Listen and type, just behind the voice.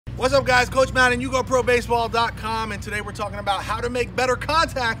What's up, guys? Coach Matt and YouGoProBaseball.com, and today we're talking about how to make better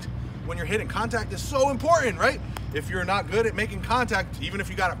contact when you're hitting. Contact is so important, right? If you're not good at making contact, even if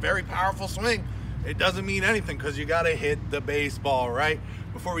you got a very powerful swing, it doesn't mean anything because you got to hit the baseball, right?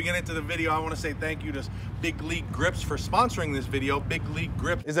 Before we get into the video, I want to say thank you to Big League Grips for sponsoring this video. Big League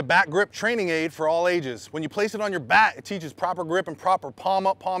Grip is a bat grip training aid for all ages. When you place it on your bat, it teaches proper grip and proper palm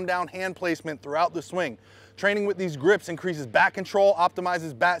up, palm down hand placement throughout the swing. Training with these grips increases bat control,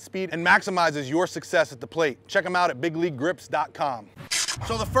 optimizes bat speed, and maximizes your success at the plate. Check them out at bigleaguegrips.com.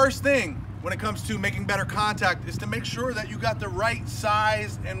 So the first thing when it comes to making better contact is to make sure that you got the right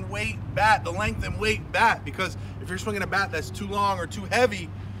size and weight bat, the length and weight bat, because if you're swinging a bat that's too long or too heavy,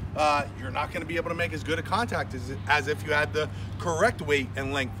 you're not going to be able to make as good a contact as if you had the correct weight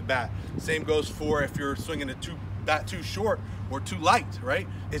and length bat. Same goes for if you're swinging a bat too short or too light, right?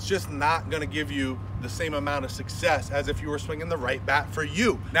 It's just not gonna give you the same amount of success as if you were swinging the right bat for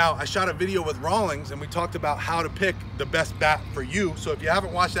you. Now, I shot a video with Rawlings and we talked about how to pick the best bat for you. So if you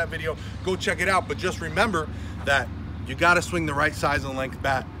haven't watched that video, go check it out. But just remember that you gotta swing the right size and length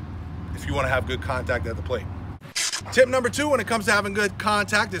bat if you wanna have good contact at the plate. Tip number 2 when it comes to having good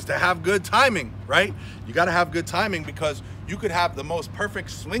contact is to have good timing, right? You gotta have good timing because you could have the most perfect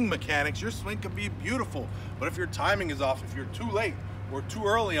swing mechanics. Your swing could be beautiful, but if your timing is off, if you're too late or too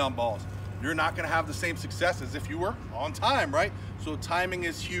early on balls, you're not gonna have the same success as if you were on time, right? So timing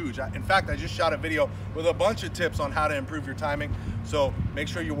is huge. In fact, I just shot a video with a bunch of tips on how to improve your timing. So make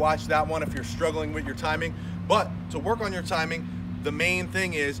sure you watch that one if you're struggling with your timing. But to work on your timing, the main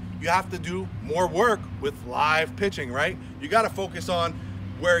thing is you have to do more work with live pitching, right? You gotta focus on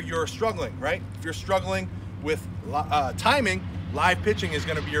where you're struggling, right? If you're struggling with timing, live pitching is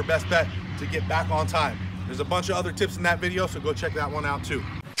gonna be your best bet to get back on time. There's a bunch of other tips in that video, so go check that one out too.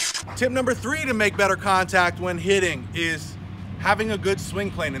 Tip number 3 to make better contact when hitting is having a good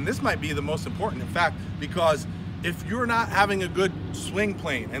swing plane. And this might be the most important, in fact, because if you're not having a good swing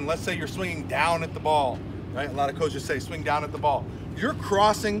plane, and let's say you're swinging down at the ball, right? A lot of coaches say swing down at the ball. You're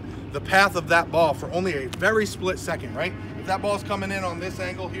crossing the path of that ball for only a very split second, right? If that ball's coming in on this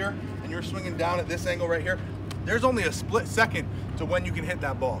angle here and you're swinging down at this angle right here, there's only a split second to when you can hit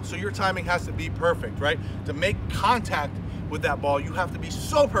that ball. So your timing has to be perfect, right? To make contact with that ball, you have to be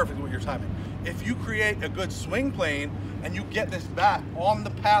so perfect with your timing. If you create a good swing plane and you get this bat on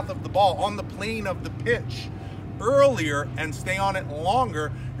the path of the ball, on the plane of the pitch earlier and stay on it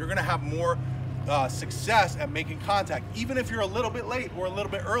longer, you're gonna have more success at making contact. Even if you're a little bit late or a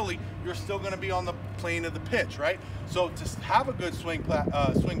little bit early, you're still going to be on the plane of the pitch, right? So to have a good swing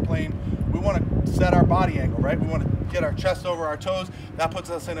plane, we want to set our body angle, right? We want to get our chest over our toes. That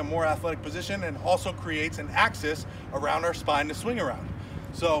puts us in a more athletic position and also creates an axis around our spine to swing around.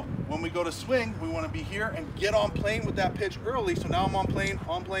 So when we go to swing, we want to be here and get on plane with that pitch early. So now I'm on plane,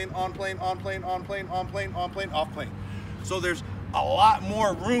 on plane, on plane, on plane, on plane, on plane, on plane, off plane. So there's a lot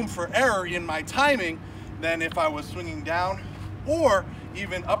more room for error in my timing than if I was swinging down or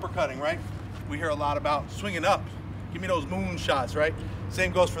even uppercutting, right? We hear a lot about swinging up. Give me those moon shots, right?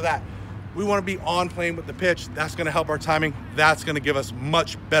 Same goes for that. We want to be on plane with the pitch. That's going to help our timing. That's going to give us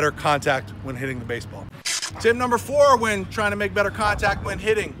much better contact when hitting the baseball. Tip number 4 when trying to make better contact when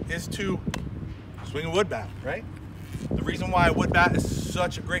hitting is to swing a wood bat, right? The reason why a wood bat is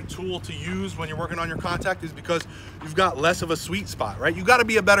such a great tool to use when you're working on your contact is because you've got less of a sweet spot, right? You got to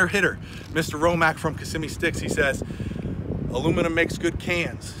be a better hitter. Mr. Romack from Kissimmee Sticks, he says, aluminum makes good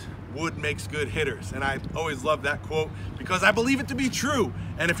cans, wood makes good hitters. And I always love that quote because I believe it to be true.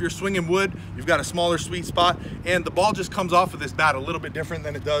 And if you're swinging wood, you've got a smaller sweet spot and the ball just comes off of this bat a little bit different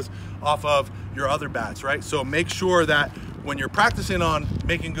than it does off of your other bats, right? So make sure that when you're practicing on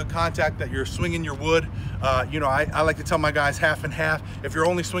making good contact that you're swinging your wood. You know, I like to tell my guys half and half. If you're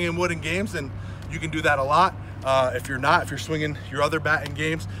only swinging wood in games, then you can do that a lot. If you're swinging your other bat in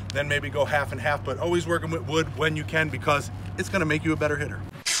games, then maybe go half and half, but always working with wood when you can because it's gonna make you a better hitter.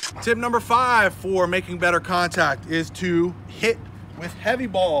 Tip number 5 for making better contact is to hit with heavy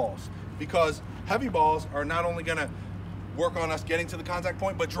balls because heavy balls are not only gonna work on us getting to the contact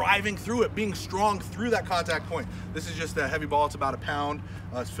point, but driving through it, being strong through that contact point. This is just a heavy ball. It's about a pound.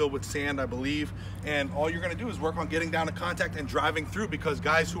 It's filled with sand, I believe. And all you're going to do is work on getting down to contact and driving through because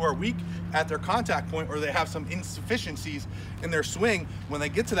guys who are weak at their contact point or they have some insufficiencies in their swing, when they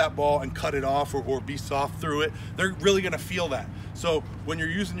get to that ball and cut it off or be soft through it, they're really going to feel that. So when you're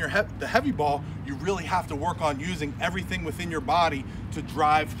using the heavy ball, you really have to work on using everything within your body to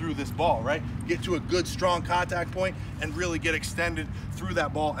drive through this ball, right? Get to a good, strong contact point and really get extended through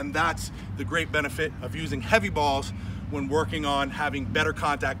that ball. And that's the great benefit of using heavy balls when working on having better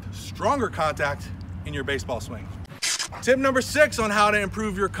contact, stronger contact in your baseball swing. Tip number 6 on how to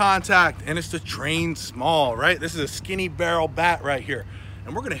improve your contact, and it's to train small, right? This is a skinny barrel bat right here.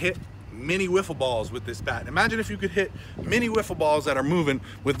 And we're gonna hit mini wiffle balls with this bat. Imagine if you could hit mini wiffle balls that are moving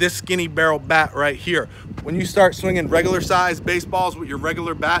with this skinny barrel bat right here. When you start swinging regular size baseballs with your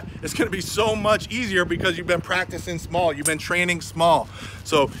regular bat, it's gonna be so much easier because you've been practicing small, you've been training small.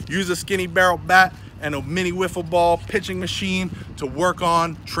 So use a skinny barrel bat and a mini wiffle ball pitching machine to work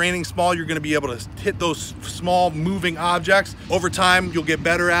on training small. You're gonna be able to hit those small moving objects. Over time, you'll get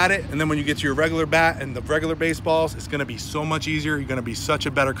better at it. And then when you get to your regular bat and the regular baseballs, it's gonna be so much easier. You're gonna be such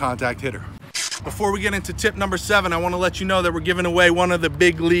a better contact hitter. Before we get into tip number 7, I wanna let you know that we're giving away one of the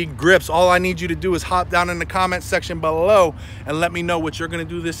big league grips. All I need you to do is hop down in the comment section below and let me know what you're gonna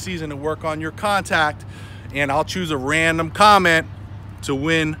do this season to work on your contact. And I'll choose a random comment to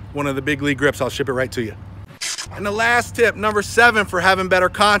win one of the big league grips. I'll ship it right to you. And the last tip, number 7, for having better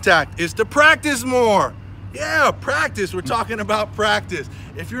contact is to practice more. Yeah, practice. We're talking about practice.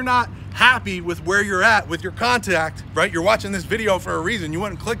 If you're not happy with where you're at with your contact, right? You're watching this video for a reason. You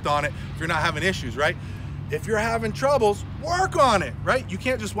went and clicked on it if you're not having issues, right? If you're having troubles, work on it, right? You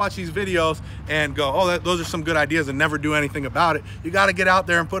can't just watch these videos and go, oh, those are some good ideas and never do anything about it. You got to get out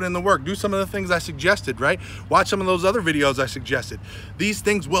there and put in the work. Do some of the things I suggested, right? Watch some of those other videos I suggested. These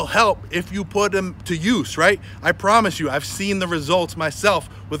things will help if you put them to use, right? I promise you, I've seen the results myself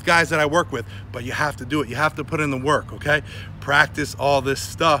with guys that I work with, but you have to do it. You have to put in the work, okay? Practice all this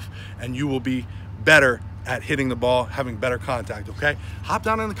stuff and you will be better at hitting the ball, having better contact, okay? Hop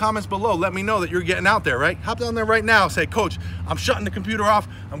down in the comments below. Let me know that you're getting out there, right? Hop down there right now. Say, Coach, I'm shutting the computer off.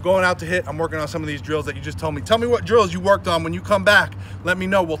 I'm going out to hit. I'm working on some of these drills that you just told me. Tell me what drills you worked on when you come back. Let me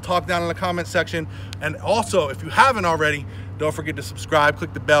know. We'll talk down in the comment section. And also, if you haven't already, don't forget to subscribe,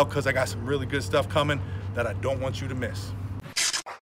 click the bell, because I got some really good stuff coming that I don't want you to miss.